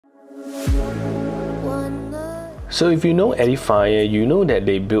So if you know Edifier, you know that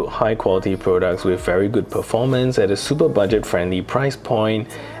they build high quality products with very good performance at a super budget friendly price point.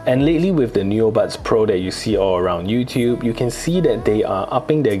 And lately with the Neobuds Pro that you see all around YouTube, you can see that they are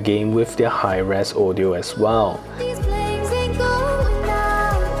upping their game with their high-res audio as well.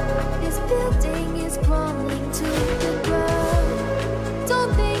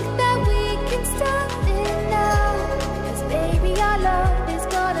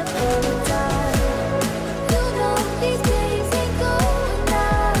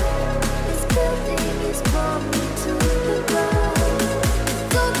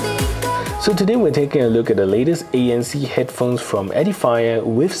 So today we're taking a look at the latest ANC headphones from Edifier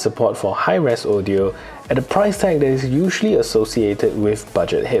with support for high-res audio at a price tag that is usually associated with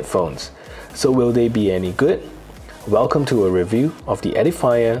budget headphones. So will they be any good? Welcome to a review of the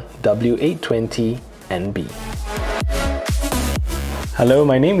Edifier W820NB. Hello,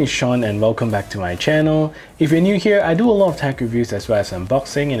 my name is Sean and welcome back to my channel. If you're new here, I do a lot of tech reviews as well as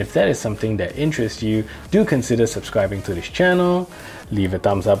unboxing, and if that is something that interests you, do consider subscribing to this channel, leave a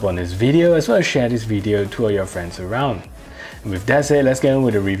thumbs up on this video, as well as share this video to all your friends around. And with that said, let's get on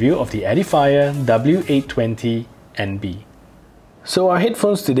with a review of the Edifier W820NB. So our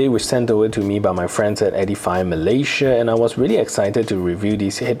headphones today were sent over to me by my friends at Edifier Malaysia, and I was really excited to review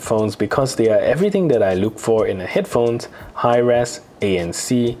these headphones because they are everything that I look for in a headphones, high-res,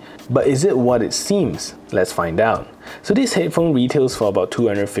 ANC. But is it what it seems? Let's find out. So this headphone retails for about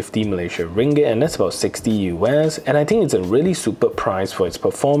 250 Malaysia ringgit, and that's about 60 US, and I think it's a really super price for its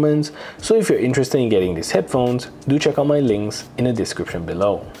performance. So if you're interested in getting these headphones, do check out my links in the description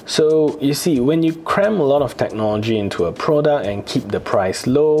below. So you see, when you cram a lot of technology into a product and keep the price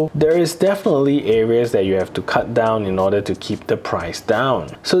low, there is definitely areas that you have to cut down in order to keep the price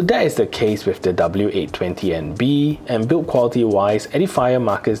down. So that is the case with the W820NB, and build quality wise, Edifier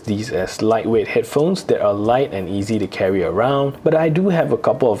markets these as lightweight headphones that are light and easy to carry around, but I do have a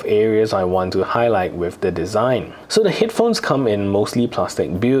couple of areas I want to highlight with the design. So the headphones come in mostly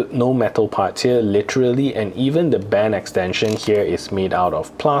plastic build, no metal parts here literally, and even the band extension here is made out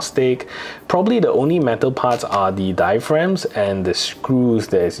of plastic. Probably the only metal parts are the diaphragms and the screws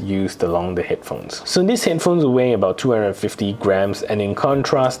that is used along the headphones. So these headphones weigh about 250 grams, and in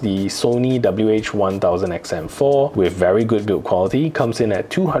contrast, the Sony WH-1000XM4 with very good build quality comes in at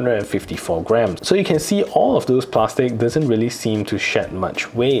 254 grams. So you can see all of those plastic doesn't really seem to shed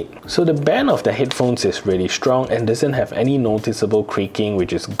much weight. So the band of the headphones is really strong and doesn't have any noticeable creaking,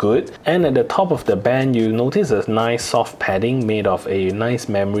 which is good. And at the top of the band, you notice a nice soft padding made of a nice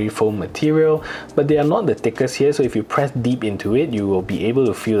memory foam material, but they are not the thickest here, so if you press deep into it, you will be able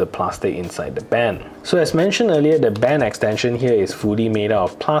to feel the plastic inside the band. So as mentioned earlier, the band extension here is fully made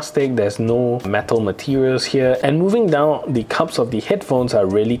out of plastic. There's no metal materials here, and moving down, the cups of the headphones are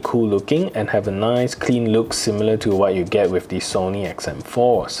really cool looking and have a nice clean look similar to what you get with the Sony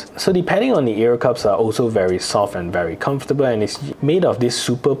XM4s. So the padding on the ear cups are also very soft and very comfortable, and it's made of this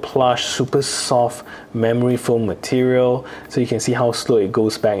super plush, super soft memory foam material. So you can see how slow it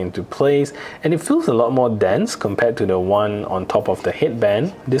goes back into place, and it feels a lot more dense compared to the one on top of the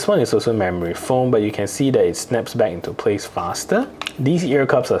headband. This one is also memory foam, but you can see that it snaps back into place faster. These ear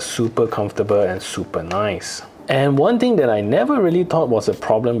cups are super comfortable and super nice. And one thing that I never really thought was a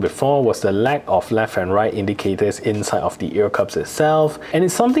problem before was the lack of left and right indicators inside of the ear cups itself, and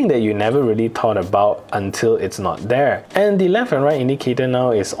it's something that you never really thought about until it's not there. And the left and right indicator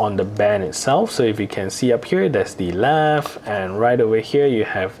now is on the band itself, so if you can see up here, there's the left, and right over here you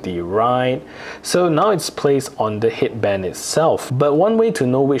have the right. So now it's placed on the headband itself. But one way to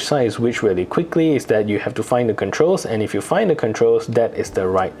know which side is which really quickly is that you have to find the controls, and if you find the controls, that is the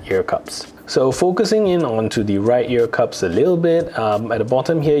right ear cups. So focusing in onto the right ear cups a little bit, at the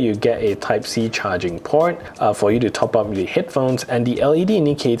bottom here you get a Type-C charging port for you to top up the headphones, and the LED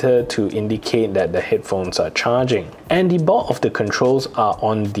indicator to indicate that the headphones are charging. And the bulk of the controls are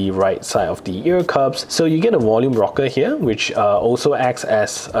on the right side of the ear cups. So you get a volume rocker here, which also acts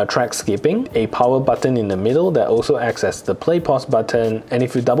as track skipping, a power button in the middle that also acts as the play pause button, and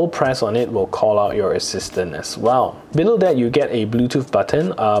if you double press on it, will call out your assistant as well. Below that you get a Bluetooth button,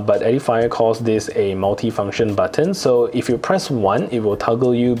 but Edifier calls this a multi-function button. So if you press one, it will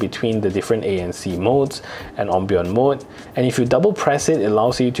toggle you between the different ANC modes and ambient mode, and if you double press it, it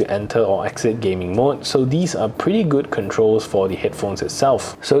allows you to enter or exit gaming mode. So these are pretty good controls for the headphones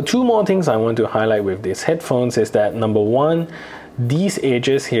itself. So two more things I want to highlight with these headphones is that number one, these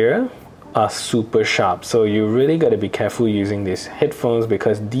edges here are super sharp, so you really got to be careful using these headphones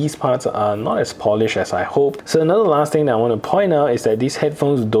because these parts are not as polished as I hoped. So another last thing that I want to point out is that these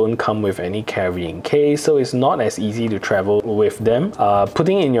headphones don't come with any carrying case, so it's not as easy to travel with them.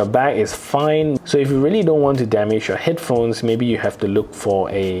 Putting it in your bag is fine, so if you really don't want to damage your headphones, maybe you have to look for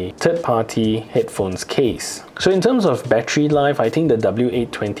a third-party headphones case. So in terms of battery life, I think the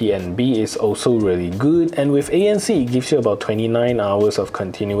W820NB is also really good, and with ANC it gives you about 29 hours of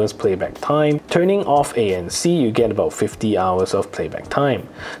continuous playback time. Turning off ANC, you get about 50 hours of playback time.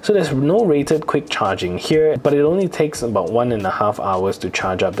 So there's no rated quick charging here, but it only takes about 1.5 hours to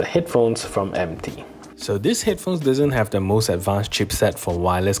charge up the headphones from empty. So this headphones doesn't have the most advanced chipset for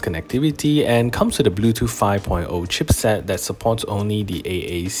wireless connectivity and comes with a Bluetooth 5.0 chipset that supports only the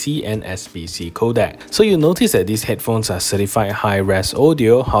AAC and SBC codec. So you'll notice that these headphones are certified high-res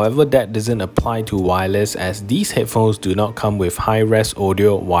audio, however that doesn't apply to wireless as these headphones do not come with high-res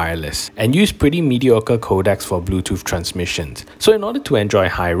audio wireless and use pretty mediocre codecs for Bluetooth transmissions. So in order to enjoy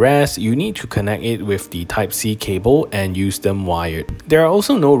high-res, you need to connect it with the Type-C cable and use them wired. There are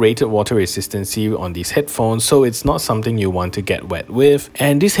also no rated water resistancy on these headphones, so it's not something you want to get wet with.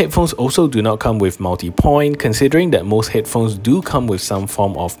 And these headphones also do not come with multi-point, considering that most headphones do come with some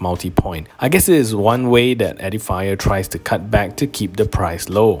form of multi-point. I guess it is one way that Edifier tries to cut back to keep the price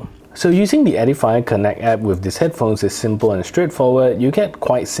low. So using the Edifier Connect app with these headphones is simple and straightforward. You get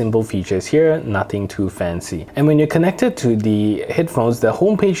quite simple features here, nothing too fancy. And when you're connected to the headphones, the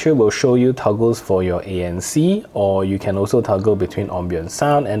homepage here will show you toggles for your ANC, or you can also toggle between ambient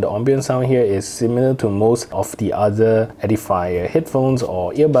sound, and the ambient sound here is similar to most of the other Edifier headphones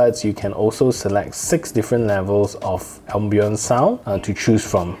or earbuds. You can also select 6 different levels of ambient sound to choose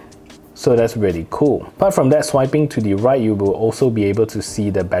from. So that's really cool. Apart from that, swiping to the right, you will also be able to see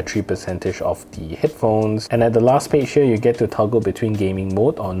the battery percentage of the headphones. And at the last page here, you get to toggle between gaming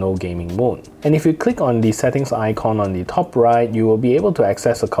mode or no gaming mode. And if you click on the settings icon on the top right, you will be able to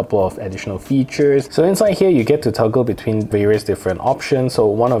access a couple of additional features. So inside here, you get to toggle between various different options. So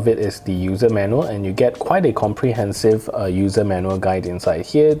one of it is the user manual, and you get quite a comprehensive user manual guide inside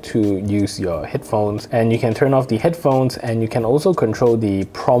here to use your headphones. And you can turn off the headphones, and you can also control the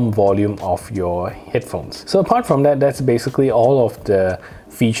prompt volume of your headphones. So apart from that, that's basically all of the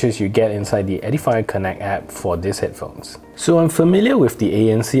features you get inside the Edifier Connect app for these headphones. So I'm familiar with the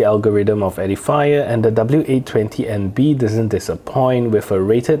ANC algorithm of Edifier, and the W820NB doesn't disappoint with a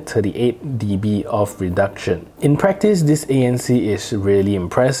rated 38 dB of reduction. In practice, this ANC is really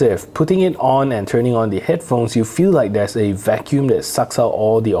impressive. Putting it on and turning on the headphones, you feel like there's a vacuum that sucks out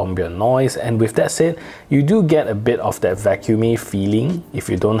all the ambient noise, and with that said, you do get a bit of that vacuumy feeling if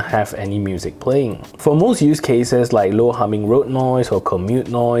you don't have any music playing. For most use cases like low humming road noise or commute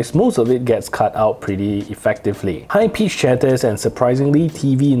noise, most of it gets cut out pretty effectively. High-pitched chatters and surprisingly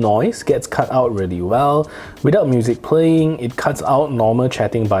TV noise gets cut out really well. Without music playing, it cuts out normal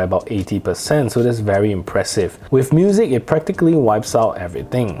chatting by about 80%, so that's very impressive. With music, it practically wipes out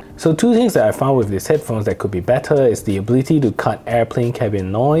everything. So 2 things that I found with these headphones that could be better is the ability to cut airplane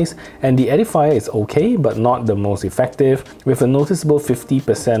cabin noise, and the Edifier is okay but not the most effective, with a noticeable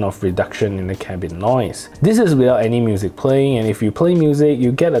 50% of reduction in the cabin noise. This is without any music playing, and if you play music,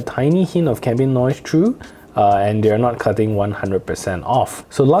 you get a tiny hint of cabin noise through, and they're not cutting 100% off.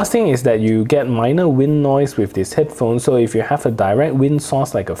 So last thing is that you get minor wind noise with these headphones, so if you have a direct wind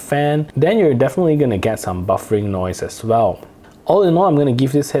source like a fan, then you're definitely going to get some buffering noise as well. All in all, I'm going to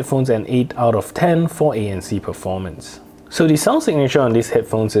give these headphones an 8 out of 10 for ANC Performance. So the sound signature on these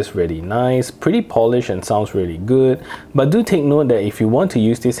headphones is really nice, pretty polished and sounds really good, but do take note that if you want to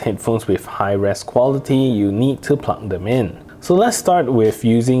use these headphones with high-res quality, you need to plug them in. So let's start with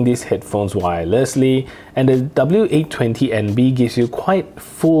using these headphones wirelessly, and the W820NB gives you quite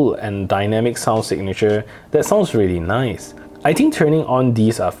full and dynamic sound signature that sounds really nice. I think turning on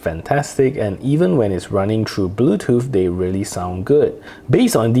these are fantastic, and even when it's running through Bluetooth, they really sound good.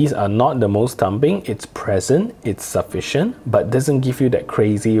 Bass on these are not the most thumping, it's present, it's sufficient, but doesn't give you that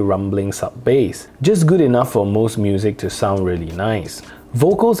crazy rumbling sub bass. Just good enough for most music to sound really nice.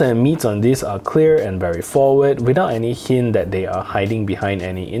 Vocals and mids on this are clear and very forward, without any hint that they are hiding behind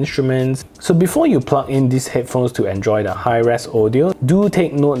any instruments. So before you plug in these headphones to enjoy the high-res audio, do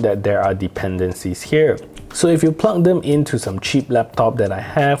take note that there are dependencies here. So if you plug them into some cheap laptop that I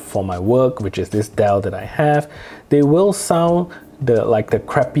have for my work, which is this Dell that I have, they will sound like the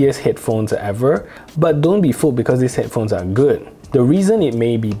crappiest headphones ever, but don't be fooled because these headphones are good. The reason it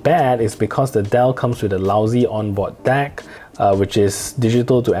may be bad is because the Dell comes with a lousy onboard DAC, which is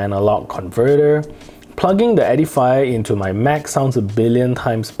digital to analog converter. Plugging the Edifier into my Mac sounds a billion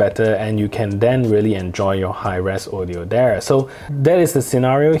times better, and you can then really enjoy your high-res audio there. So that is the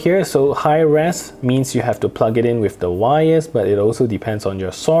scenario here. So high-res means you have to plug it in with the wires, but it also depends on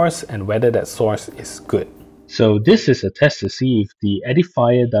your source and whether that source is good. So this is a test to see if the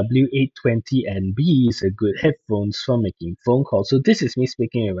Edifier W820NB is a good headphones for making phone calls. So this is me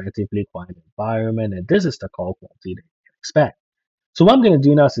speaking in a relatively quiet environment, and this is the call quality that you can expect. So what I'm going to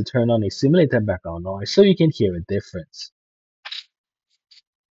do now is to turn on a simulated background noise so you can hear a difference.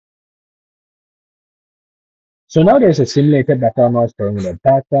 So now there's a simulated background noise playing in the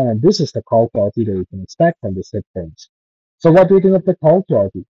background, and this is the call quality that you can expect from these headphones. So what do you think of the call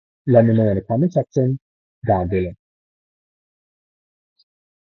quality? Let me know in the comment section down below.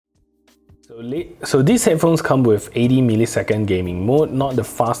 So these headphones come with 80 millisecond gaming mode, not the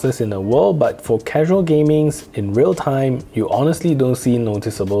fastest in the world, but for casual gamings in real time, you honestly don't see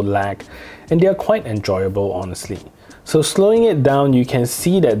noticeable lag, and they are quite enjoyable honestly. So slowing it down, you can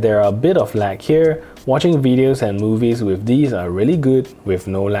see that there are a bit of lag here. Watching videos and movies with these are really good with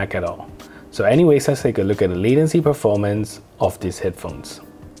no lag at all. So anyways, let's take a look at the latency performance of these headphones.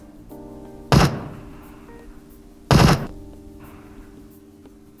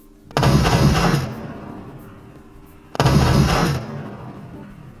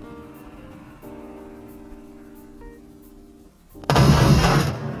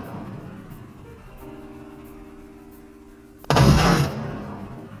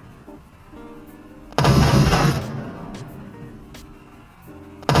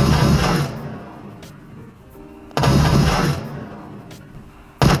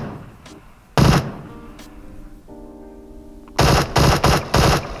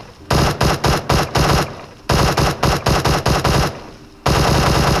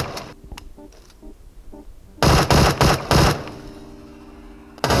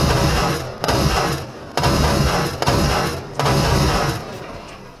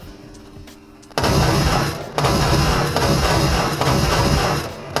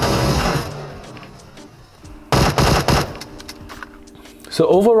 So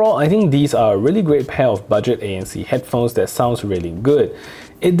overall, I think these are a really great pair of budget ANC headphones that sounds really good.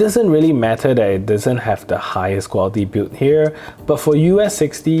 It doesn't really matter that it doesn't have the highest quality build here, but for US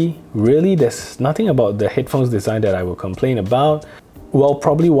 60, really there's nothing about the headphones design that I will complain about. Well,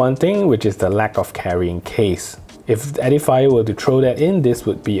 probably one thing, which is the lack of carrying case. If Edifier were to throw that in, this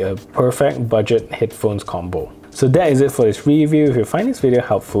would be a perfect budget headphones combo. So that is it for this review. If you find this video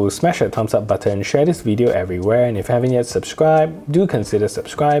helpful, smash that thumbs up button, share this video everywhere, and if you haven't yet subscribed, do consider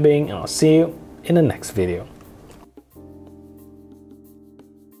subscribing, and I'll see you in the next video.